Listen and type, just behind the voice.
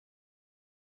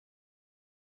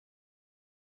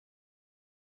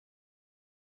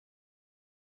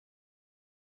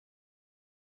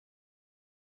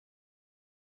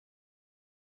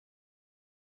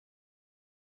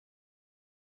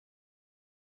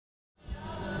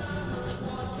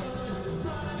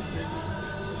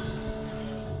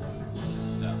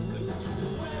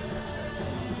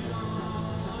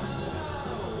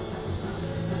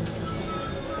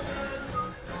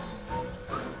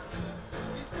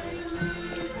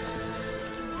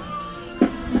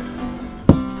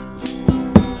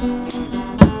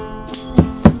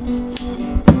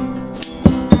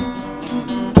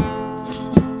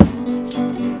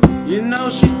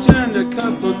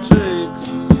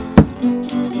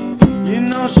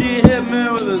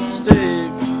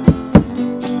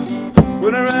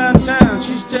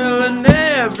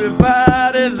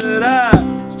everybody that I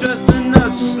was dressing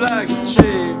up just like a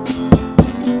chick.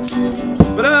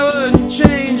 But I wouldn't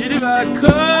change it if I could.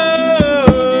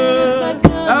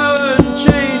 I wouldn't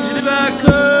change it if I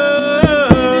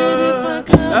could.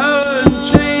 I wouldn't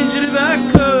change it if I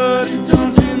could. It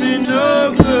don't do me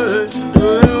no good.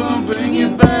 No, it won't bring you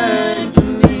back to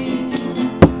me.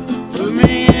 Put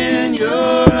me in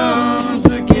your arms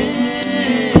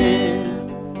again.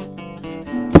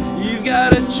 You've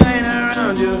got a chain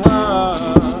around your heart.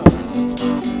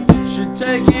 Should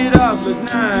take it off at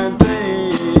 9,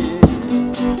 babe.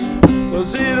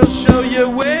 'Cause it'll show you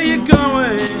where you're going.